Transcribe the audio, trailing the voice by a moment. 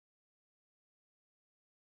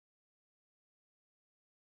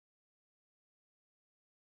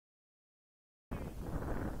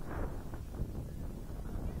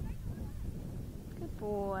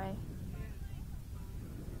boy.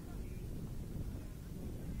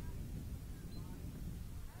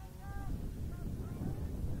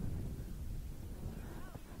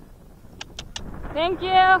 Thank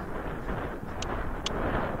you.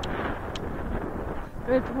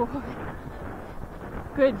 Good boy.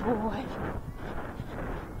 Good boy.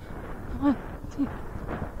 1, 2.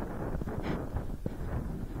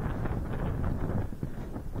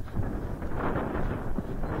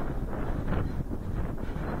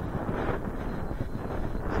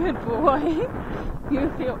 Good boy. You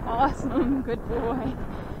feel awesome. Good boy.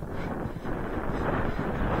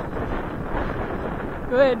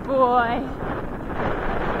 Good boy.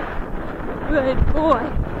 Good boy.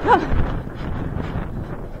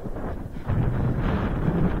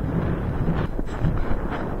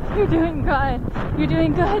 You're doing good. You're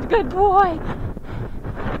doing good. Good boy.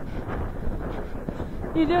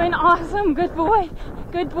 You're doing awesome. Good boy.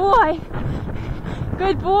 Good boy.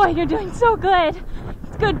 Good boy. You're doing so good.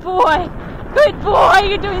 Good boy. Good boy.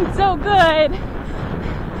 You're doing so good.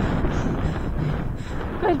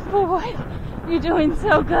 Good boy. You're doing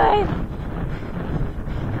so good.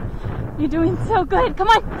 You're doing so good. Come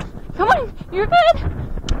on. Come on. You're good.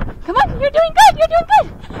 Come on. You're doing good. You're doing good.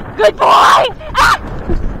 Good boy. Ah!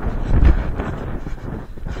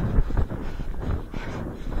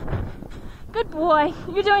 Good boy.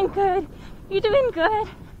 You're doing good. You're doing good.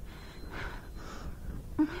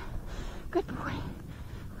 Good boy.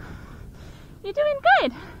 You're doing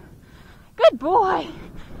good. Good boy.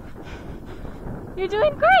 You're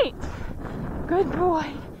doing great. Good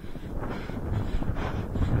boy.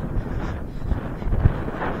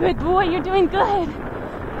 Good boy, you're doing good.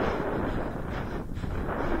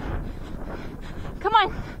 Come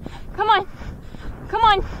on. Come on. Come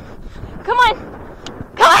on. Come on.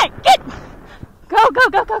 Come on. Get. Go, go,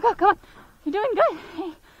 go, go, go. Come on. You're doing good.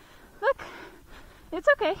 Hey, look. It's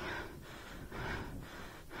okay.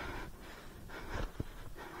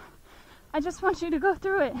 I just want you to go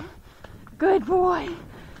through it. Good boy.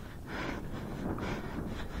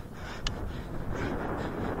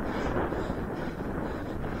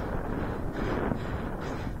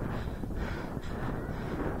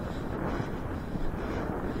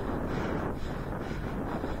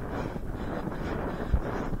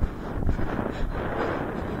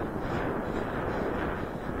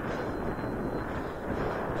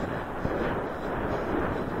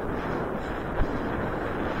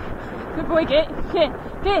 Good boy, get.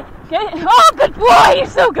 Oh, good boy, you're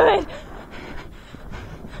so good.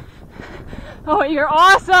 Oh, you're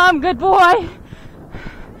awesome, good boy.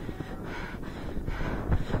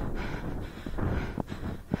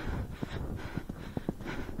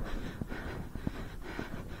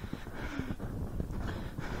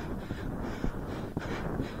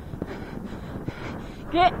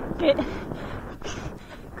 Get.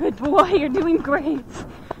 Good boy, you're doing great.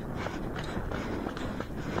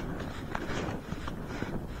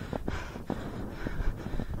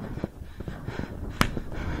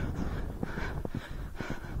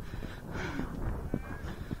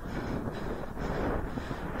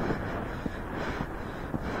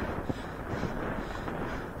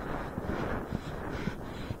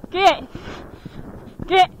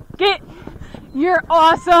 Get. You're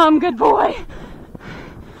awesome, good boy.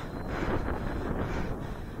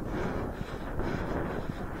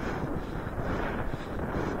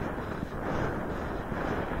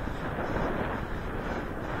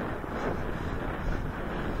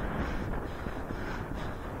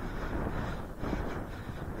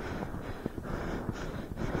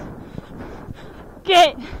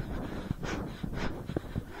 Get.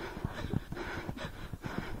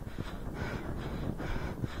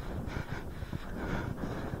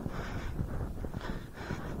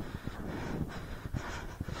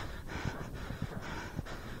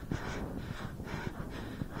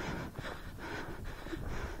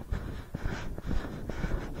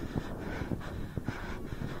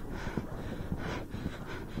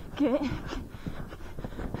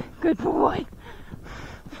 Good boy.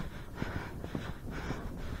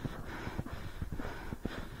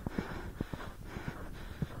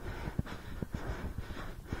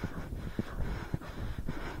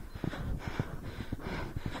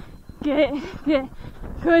 Get.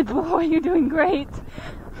 Good boy, you're doing great.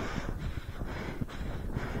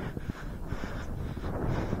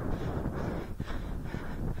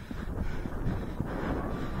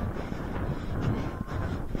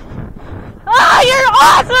 You're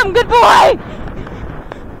awesome! Good boy!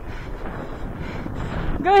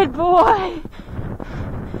 Good boy!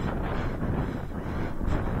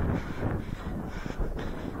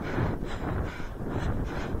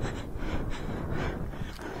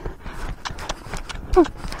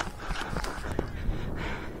 on.